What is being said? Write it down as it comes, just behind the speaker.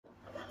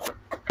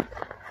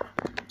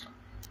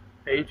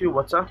Hey YouTube,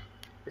 what's up?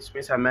 It's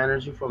me Sam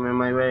Energy from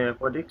MIY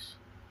Aquatics.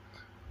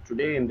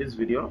 Today in this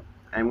video,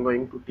 I'm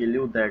going to tell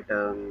you that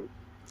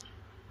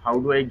how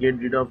do I get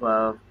rid of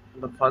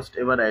the first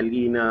ever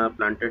algae in a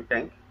planted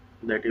tank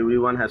that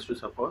everyone has to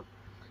suffer,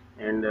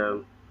 and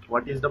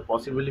what is the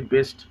possibly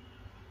best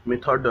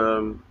method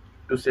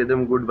to say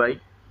them goodbye,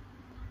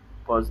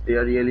 because they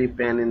are really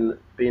pain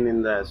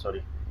in the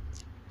sorry.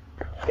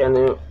 Can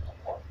you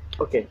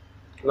okay?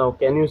 Now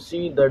can you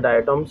see the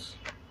diatoms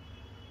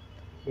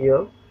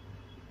here?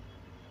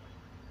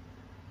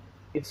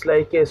 It's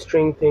like a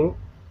string thing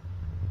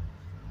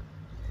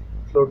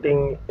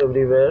floating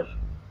everywhere.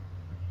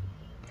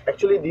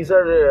 Actually, these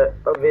are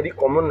a very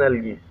common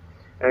algae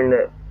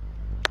and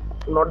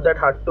not that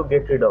hard to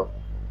get rid of.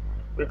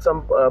 With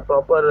some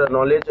proper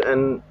knowledge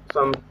and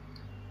some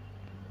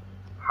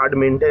hard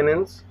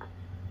maintenance,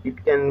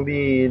 it can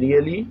be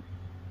really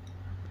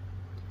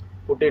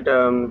put it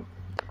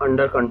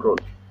under control.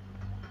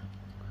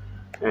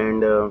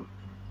 And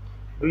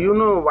do you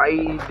know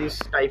why these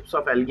types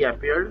of algae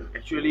appeared?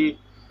 Actually,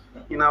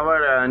 in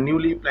our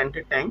newly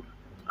planted tank,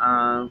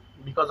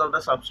 because of the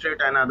substrate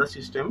and other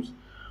systems,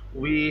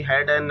 we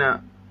had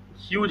an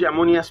huge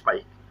ammonia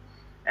spike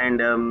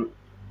and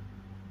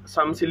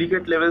some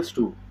silicate levels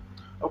too.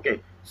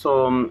 Okay,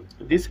 so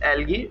this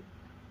algae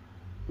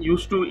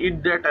used to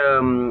eat that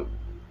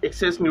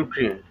excess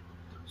nutrient.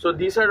 So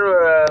these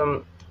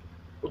are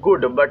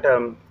good, but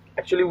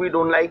actually we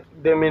don't like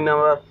them in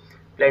our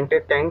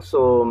planted tank.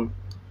 So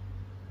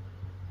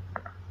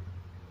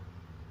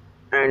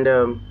and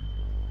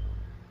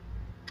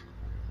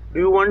do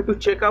you want to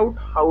check out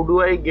how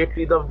do I get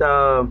rid of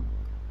the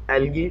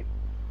algae?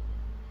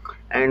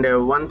 And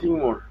one thing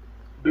more,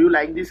 do you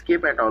like this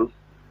cape at all?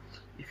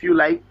 If you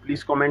like,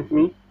 please comment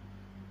me.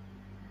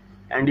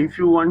 And if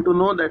you want to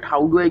know that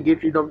how do I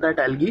get rid of that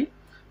algae,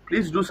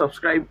 please do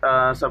subscribe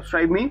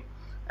me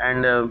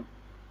and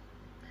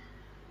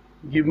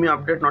give me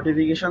update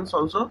notifications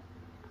also.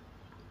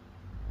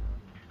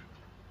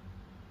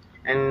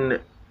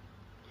 And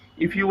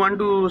if you want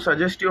to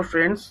suggest your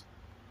friends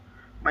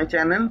my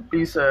channel,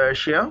 please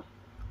share.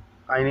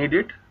 I need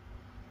it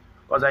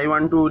because I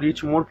want to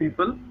reach more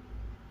people.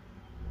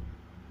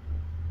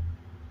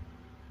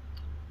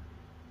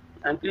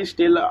 And please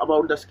tell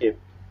about the scape.